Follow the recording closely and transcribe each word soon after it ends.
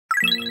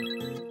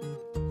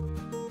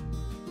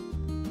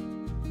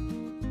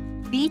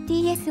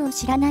BTS を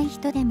知らない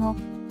人でも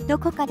ど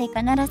こかで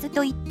必ず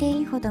と言って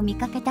いいほど見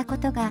かけたこ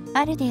とが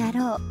あるであ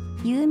ろう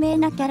有名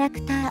なキャラ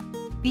クター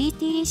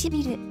BT シ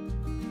ビル。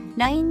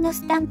 LINE の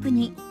スタンプ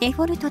にデ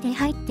フォルトで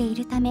入ってい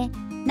るため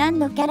何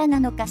のキャラな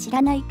のか知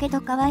らないけ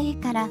ど可愛い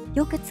から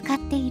よく使っ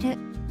ている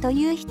と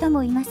いう人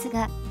もいます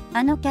が、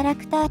あのキャラ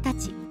クターた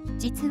ち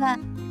実は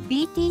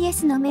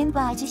BTS のメン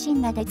バー自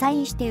身がデザイ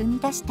ンして生み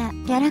出したキ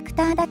ャラク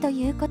ターだと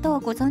いうことを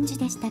ご存知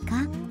でした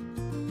か？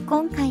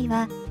今回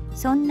は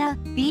そんな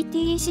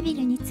BT シビ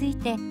ルについ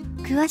て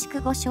詳し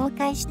くご紹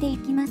介してい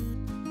きます。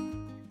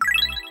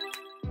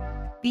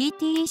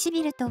 BT シ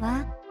ビルと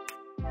は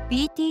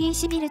BT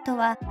シビルと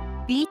は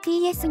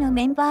BTS の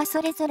メンバー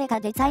それぞれが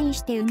デザイン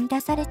して生み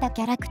出された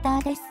キャラクタ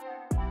ーです。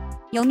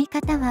読み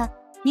方は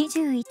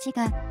21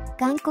が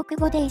韓国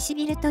語でイシ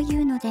ビルと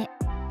いうので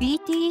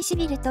BT シ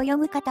ビルと読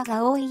む方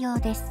が多いよう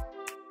です。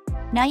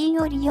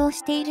 LINE を利用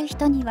している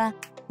人には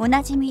お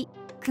なじみ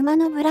熊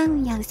のブラウ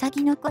ンやウサ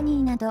ギのコ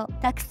ニーなど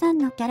たくさん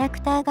のキャラ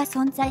クターが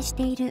存在し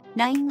ている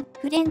LINE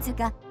フレンズ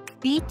が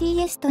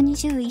BTS と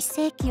21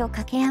世紀を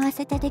掛け合わ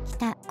せてでき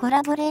たコ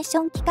ラボレーシ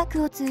ョン企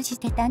画を通じ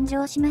て誕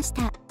生しまし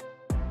た。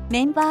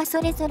メンバーそ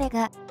れぞれ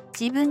が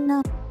自分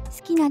の好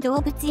きな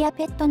動物や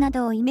ペットな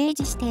どをイメー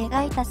ジして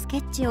描いたスケ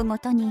ッチをも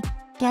とに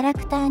キャラ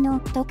クターの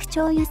特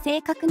徴や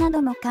性格な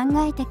ども考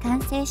えて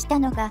完成した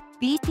のが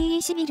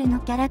BT シビルの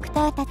キャラク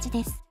ターたち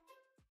です。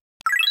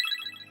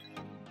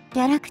キ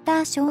ャラクター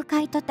紹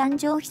介と誕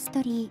生ヒス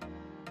トリ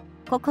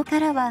ー。ここ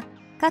からは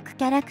各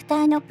キャラクタ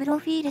ーのプロ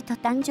フィールと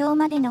誕生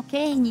までの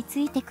経緯につ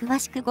いて詳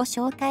しくご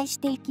紹介し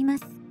ていきま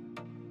す。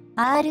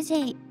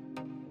RJ。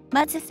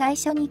まず最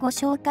初にご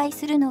紹介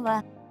するの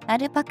はア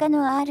ルパカ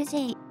の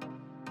RJ。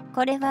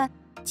これは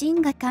ジ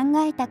ンが考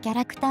えたキャ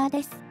ラクター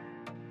です。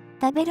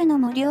食べるの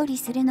も料理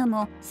するの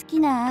も好き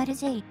な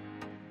RJ。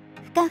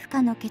ふかふ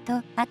かの毛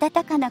と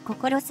温かな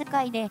心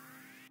遣いで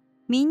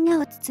みんな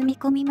を包み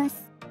込みま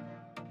す。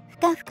ふ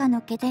かふかの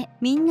毛で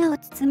みんなを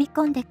包み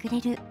込んでくれ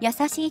る優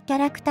しいキャ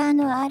ラクター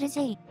の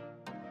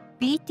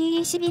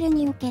RJ。BT シビル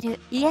における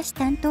癒し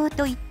担当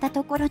といった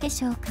ところで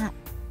しょうか。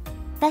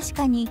確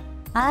かに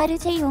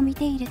RJ を見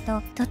ている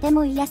ととて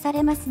も癒さ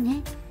れます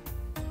ね。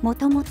も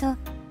ともと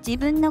自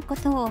分のこ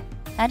とを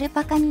アル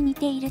パカに似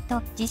ている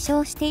と自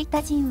称してい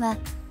たジンは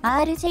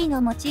RJ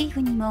のモチー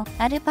フにも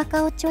アルパ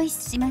カをチョイ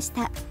スしまし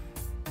た。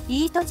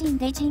イートジン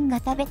でジンが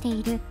食べて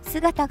いる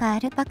姿がア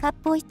ルパカっ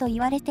ぽいと言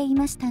われてい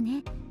ました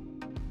ね。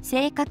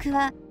性格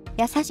は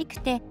優しく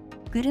て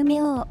グル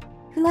メ王、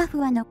ふわふ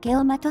わの毛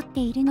をまとって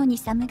いるのに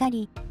寒が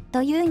り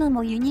というの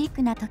もユニー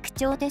クな特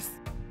徴です。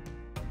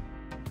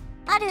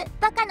ある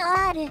バカ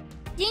の R、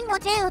ジンの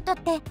J を取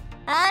って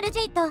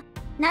RJ と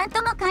なん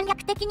とも簡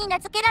略的に名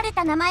付けられ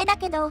た名前だ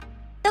けど、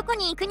どこ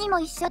に行くにも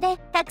一緒で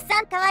たく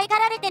さん可愛が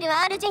られてる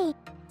RJ。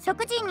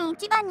即人に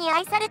一番に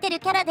愛されてる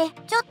キャラで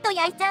ちょっと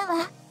焼いちゃう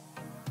わ。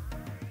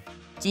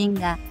ジン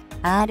が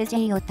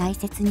RJ を大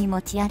切に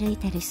持ち歩い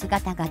てる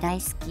姿が大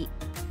好き。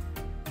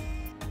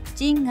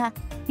ジンが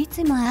い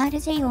つも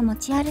RJ を持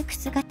ち歩く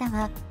姿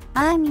は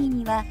アーミー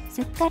には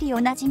すっかりお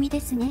なじみで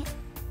すね。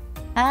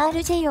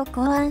RJ を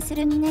考案す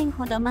る2年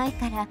ほど前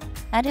から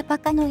アルパ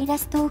カのイラ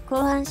ストを考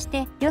案し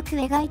てよく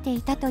描いて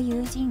いたとい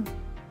うジン。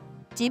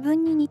自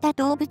分に似た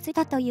動物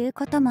だという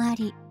こともあ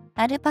り、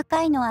アルパ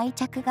カへの愛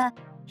着が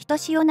ひと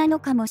しおなの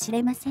かもし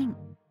れません。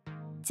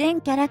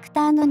全キャラク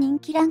ターの人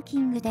気ランキ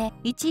ングで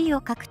1位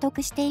を獲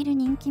得している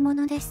人気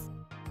者です。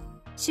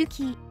シュ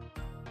キ。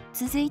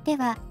続いて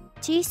は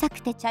小さ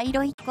くて茶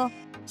色い子、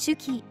シュ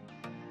キ。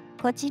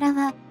こちら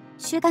は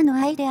シュガの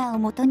アイデアを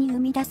もとに生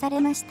み出され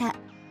ました。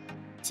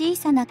小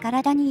さな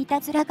体にい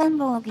たずら願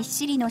望ぎっ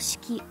しりのシ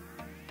ュキ。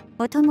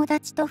お友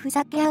達とふ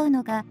ざけ合う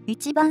のが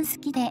一番好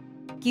きで、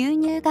牛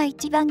乳が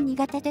一番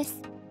苦手で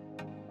す。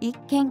一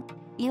見、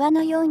岩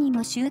のように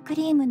もシューク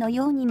リームの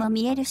ようにも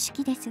見えるシュ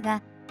キです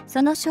が、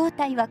その正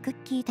体はクッ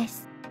キーで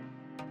す。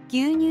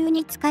牛乳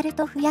に浸かる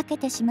とふやけ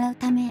てしまう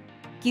ため、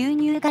牛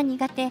乳が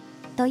苦手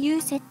とい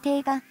う設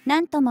定が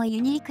なんとも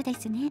ユニークで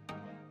すね。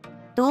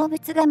動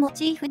物がモ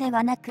チーフで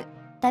はなく、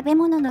食べ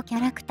物のキ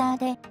ャラクター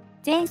で、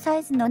全サ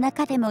イズの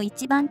中でも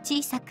一番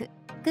小さく、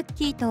クッ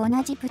キーと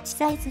同じプチ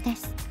サイズで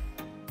す。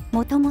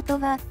もともと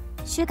は、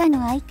シュガ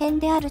の愛犬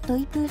であるト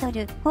イプード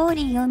ル、ホー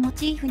リーをモ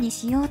チーフに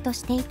しようと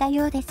していた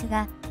ようです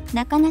が、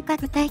なかなか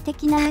具体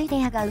的なアイ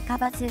デアが浮か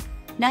ばず、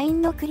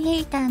LINE のクリエ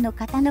イターの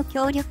方の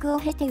協力を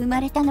経て生ま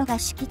れたのが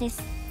シュキで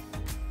す。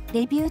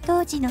デビュー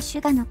当時のシ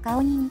ュガの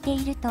顔に似て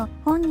いると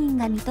本人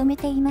が認め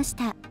ていまし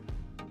た。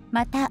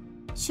また、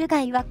シュガ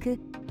曰く、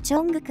チ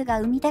ョングクが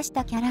生み出し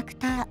たキャラク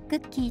ター、ク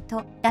ッキー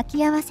と抱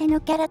き合わせの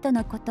キャラと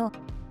のこと。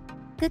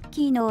クッ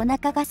キーのお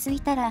腹が空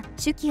いたら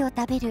シュキを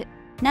食べる、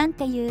なん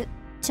ていう、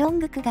チョン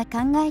グクが考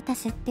えた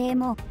設定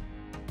も、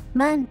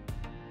マン。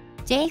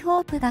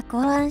J−HOPE が考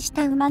案し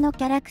た馬の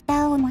キャラク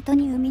ターを元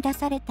に生み出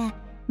された、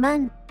マ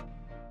ン。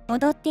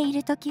踊ってい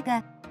る時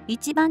が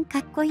一番か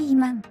っこいい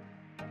マン。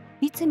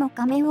いつも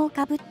仮面を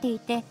かぶってい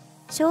て、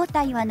正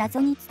体は謎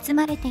に包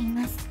まれてい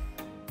ます。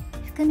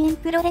覆面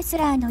プロレス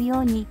ラーの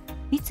ように、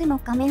いつも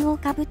仮面を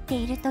かぶって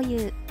いると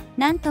いう、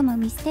なんとも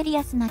ミステリ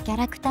アスなキャ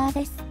ラクター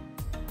です。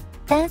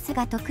ダンス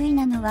が得意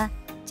なのは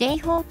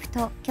J−HOPE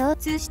と共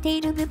通して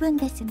いる部分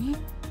ですね。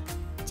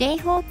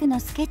J−HOPE の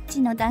スケッ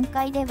チの段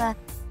階では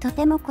と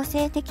ても個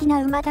性的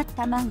な馬だっ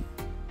たマン。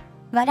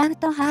笑う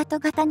とハート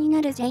型に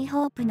なる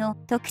J−HOPE の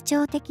特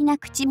徴的な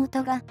口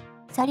元が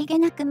さりげ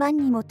なくマン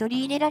にも取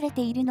り入れられ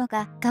ているの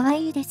が可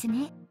愛いです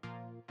ね。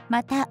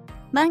また、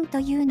マンと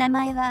いう名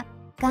前は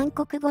韓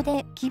国語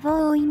で希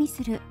望を意味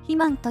するヒ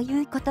マンとい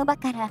う言葉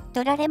から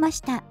取られま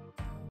した。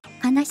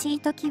悲しい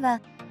時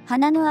は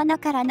鼻の穴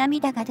から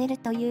涙が出る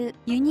という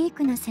ユニー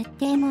クな設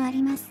定もあ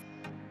ります。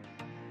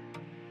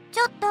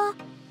ちょっと、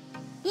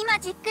今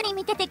じっくり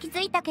見てて気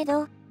づいたけ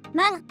ど、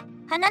マン、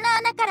鼻の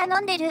穴から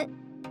飲んでる。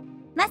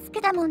マス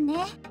クだもん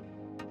ね。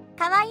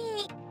かわいい。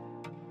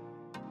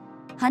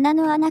鼻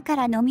の穴か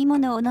ら飲み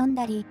物を飲ん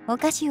だりお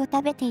菓子を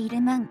食べてい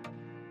るマン。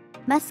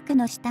マスク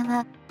の下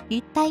は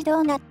一体ど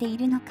うなってい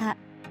るのか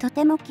と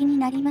ても気に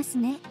なります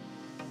ね。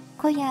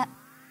コヤ。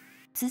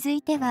続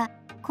いては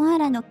コア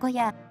ラのコ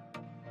ヤ。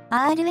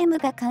RM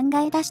が考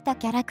え出した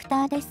キャラク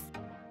ターです。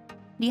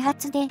理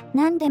髪で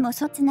何でも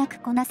そつなく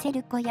こなせ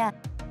るコヤ。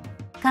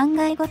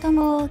考え事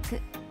も多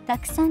くた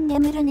くさん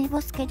眠る寝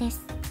ぼすけで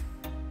す。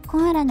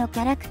コアラのキ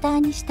ャラクター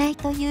にしたい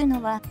という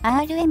のは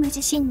RM 自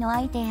身の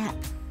アイデア。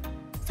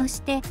そ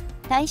して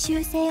大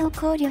衆性を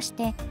考慮し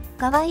て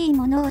可愛い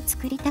ものを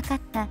作りたか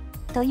った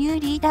という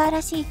リーダー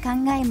らしい考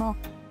えも。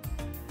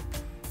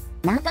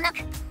なんとなく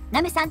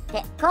ナムさんっ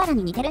てコアラ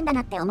に似てるんだ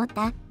なって思っ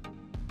た。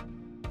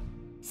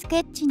スケ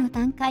ッチの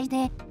段階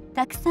で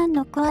たくさん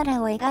のコア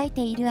ラを描い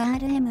ている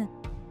RM。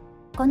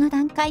この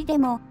段階で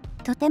も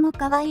とても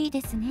可愛い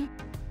ですね。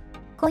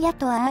コヤ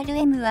と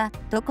RM は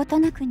どこと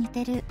なく似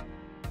てる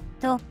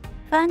とフ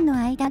ァンの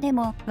間で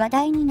も話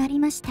題になり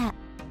ました。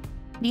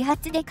理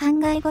髪で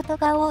考え事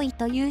が多い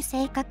という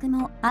性格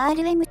も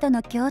RM と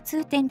の共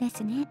通点で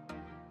すね。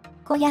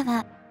コヤ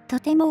はと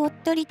てもおっ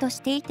とりと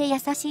していて優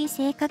しい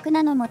性格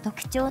なのも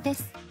特徴で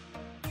す。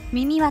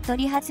耳は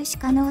取り外し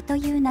可能と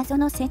いう謎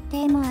の設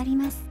定もあり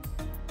ます。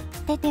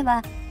テテ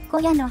はコ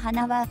ヤの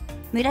鼻は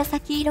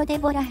紫色で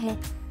ボラヘ、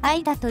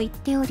愛だと言っ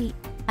ており、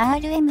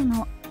RM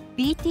も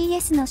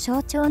BTS の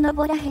象徴の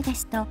ボラヘで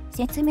すと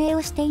説明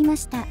をしていま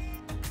した。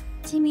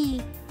チ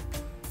ミ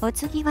ー。お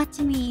次は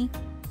チミー。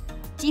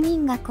ジミ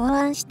ンが考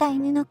案した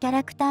犬のキャ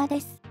ラクター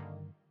です。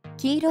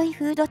黄色い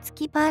フード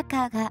付きパー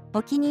カーが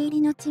お気に入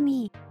りのチ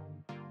ミ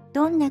ー。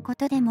どんなこ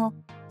とでも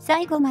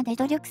最後まで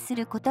努力す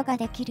ることが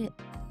できる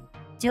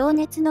情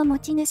熱の持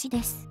ち主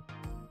です。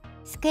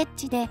スケッ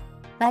チで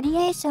バリ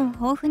エーション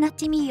豊富な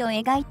チミーを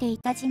描いてい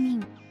たジミ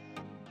ン。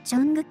ジョ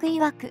ングク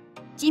曰く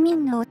ジミ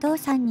ンのお父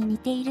さんに似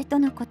ていると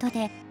のこと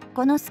で、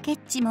このスケッ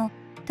チも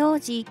当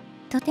時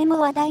とても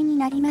話題に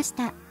なりまし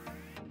た。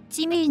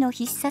チミーの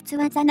必殺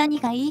技何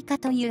がいいか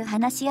という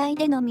話し合い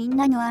でのみん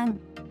なの案。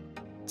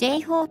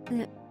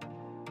J−HOPE。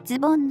ズ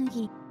ボン脱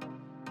ぎ。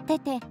テ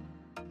テ。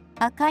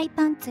赤い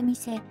パンツ見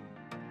せ。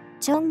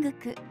チョング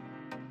ク。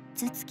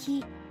ツツ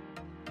キ。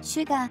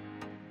シュガー。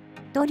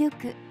努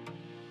力。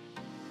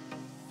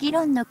議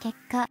論の結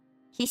果、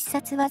必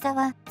殺技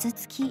はツ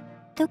ツキ。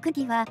特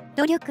技は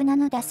努力な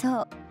のだ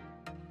そう。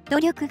努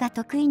力が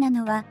得意な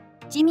のは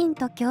ジミン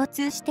と共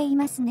通してい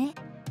ますね。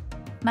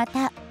ま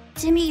た、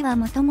ジミーは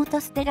もともと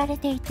捨てられ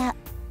ていた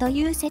と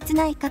いう切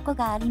ない過去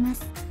がありま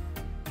す。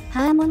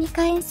ハーモニ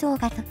カ演奏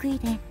が得意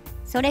で、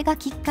それが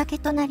きっかけ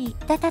となり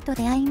タタと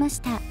出会いま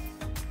した。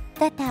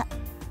タタ。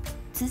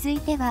続い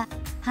ては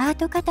ハー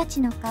ト形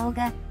の顔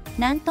が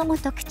なんとも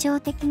特徴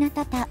的な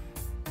タタ。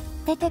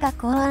テテが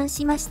考案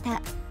しまし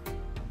た。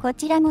こ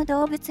ちらも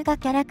動物が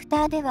キャラク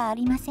ターではあ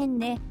りません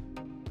ね。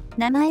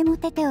名前も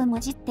テテをも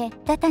じって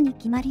タタに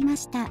決まりま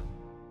した。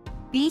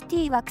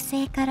BT 惑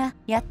星から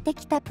やって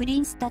きたプリ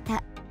ンスタ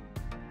タ。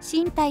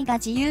身体が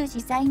自由自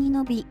在に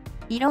伸び、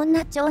いろん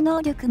な超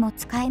能力も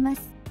使えま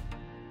す。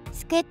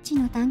スケッチ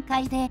の段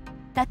階で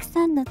たく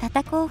さんのタ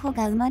タ候補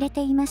が生まれ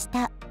ていまし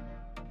た。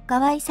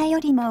可愛さよ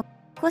りも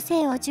個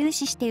性を重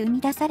視して生み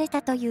出され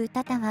たという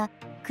タタは、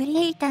クリ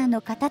エイター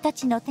の方た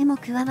ちの手も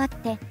加わっ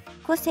て、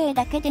個性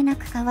だけでな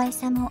く可愛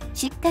さも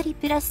しっかり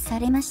プラスさ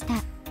れました。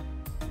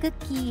クッ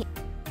キー。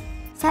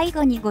最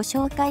後にご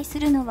紹介す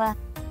るのは、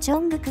チョ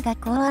ングクが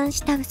考案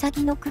したウサ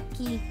ギのクッ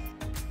キー。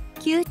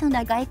キュート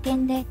な外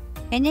見で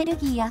エネル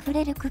ギーあふ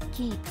れるクッ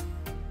キー。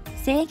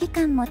正義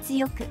感も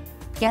強く、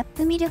ギャッ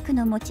プ魅力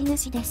の持ち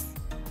主です。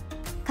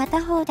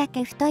片方だ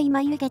け太い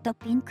眉毛と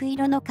ピンク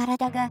色の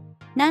体が、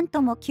なん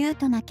ともキュー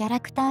トなキャラ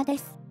クターで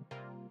す。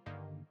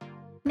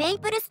メイ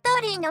プルスト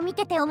ーリーの見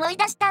てて思い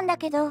出したんだ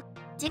けど、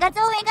自画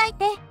像を描い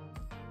て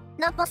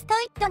のポスト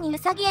イットにウ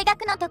サギ描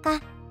くのと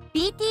か、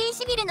BT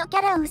シビルのキ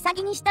ャラをウサ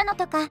ギにしたの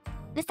とか、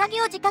ウサ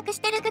ギを自覚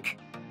してるクク、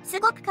す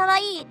ごく可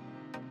愛い。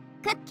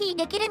クッキー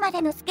できるま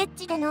でのスケッ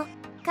チでの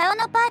顔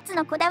のパーツ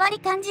のこだわり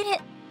感じる。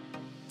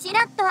ち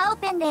らっと青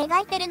ペンで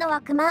描いてるの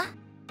はクマ。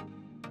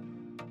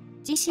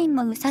自身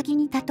もウサギ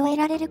に例え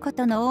られるこ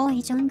との多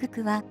いジョング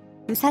クは、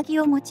ウサギ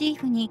をモチー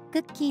フにク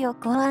ッキーを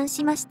考案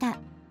しました。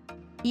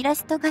イラ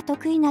ストが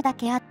得意なだ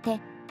けあって、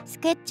ス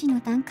ケッチの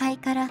段階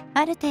から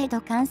ある程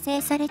度完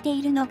成されて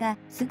いるのが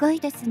すごい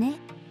ですね。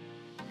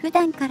普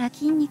段から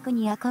筋肉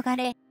に憧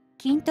れ、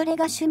筋トレ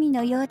が趣味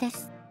のようで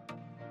す。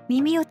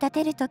耳を立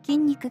てると筋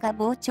肉が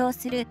膨張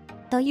する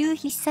という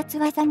必殺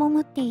技も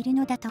持っている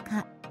のだと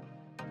か。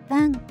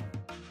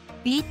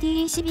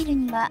BT シビル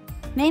には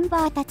メン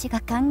バーたちが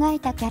考え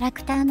たキャラ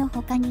クターの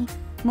他に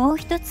もう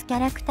一つキャ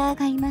ラクター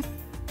がいます。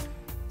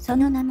そ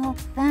の名も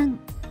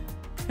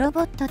ロ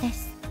ボットで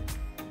す。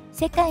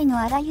世界の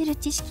あらゆる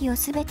知識を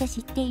すべて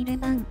知っている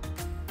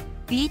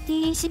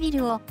BT シビ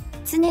ルを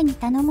常に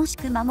頼もし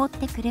く守っ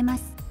てくれま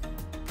す。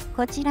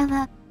こちら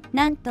は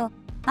なんと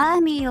ア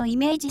ーミーをイ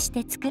メージし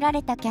て作ら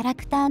れたキャラ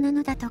クターな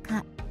のだと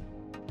か。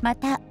ま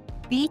た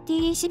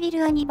BT シビ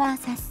ルアニバー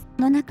サス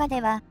の中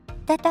では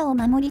タタを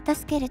守り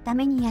助けるた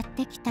めにやっ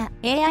てきた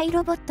AI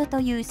ロボットと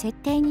いう設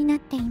定になっ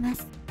ていま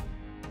す。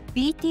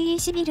BT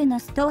シビルの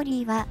ストー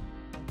リーは、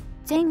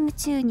全宇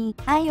宙に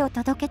愛を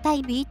届けた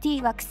い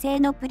BT 惑星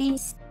のプリン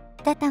ス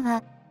タタ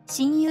は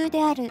親友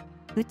である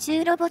宇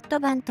宙ロボット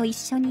バンと一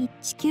緒に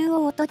地球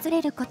を訪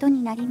れること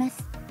になりま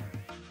す。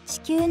地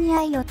球に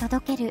愛を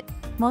届ける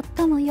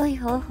最も良い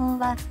方法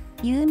は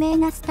有名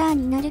なスター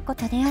になるこ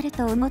とである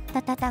と思っ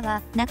たタタ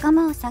は仲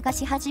間を探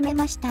し始め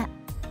ました。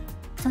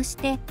そし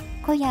て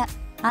コヤ、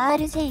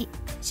RJ、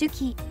シュ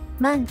キ、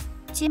マン、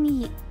チュ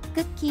ミー、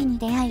クッキーに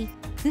出会い、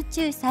宇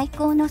宙最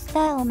高のスタ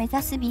ーを目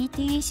指す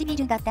BT シビ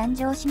ルが誕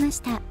生しまし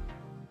た。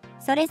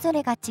それぞ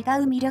れが違う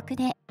魅力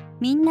で、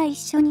みんな一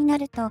緒にな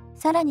ると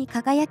さらに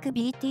輝く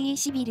BT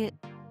シビル。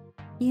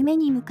夢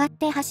に向かっ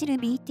て走る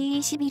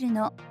BT シビル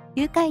の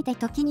愉快で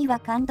時には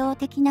感動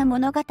的な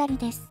物語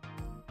です。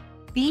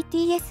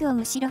BTS を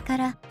後ろか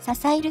ら支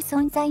える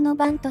存在の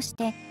バンとし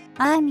て、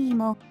アーミー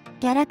も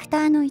キャラクタ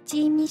ーの一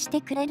員にし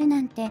てくれる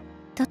なんて、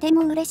とて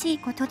も嬉しい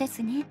ことで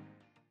すね。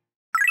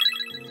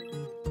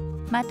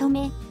まと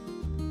め。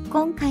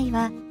今回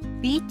は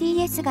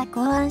BTS が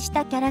考案し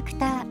たキャラク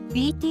ター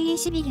BT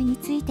シビルに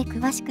ついて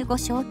詳しくご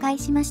紹介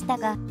しました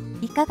が、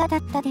いかがだ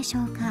ったでし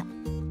ょうか。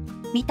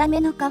見た目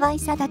の可愛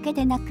さだけ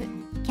でなく、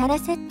キャラ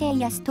設定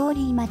やストー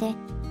リーまで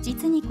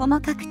実に細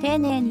かく丁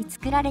寧に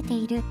作られて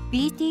いる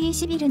BT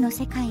シビルの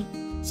世界、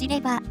知れ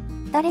ば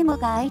誰も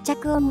が愛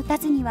着を持た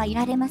ずにはい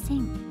られませ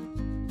ん。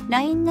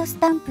LINE のス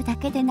タンプだ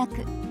けでなく、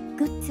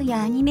グッズ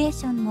やアニメー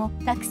ションも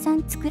たくさ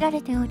ん作ら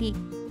れており、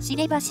知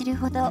れば知る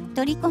ほど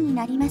虜に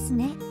なります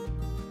ね。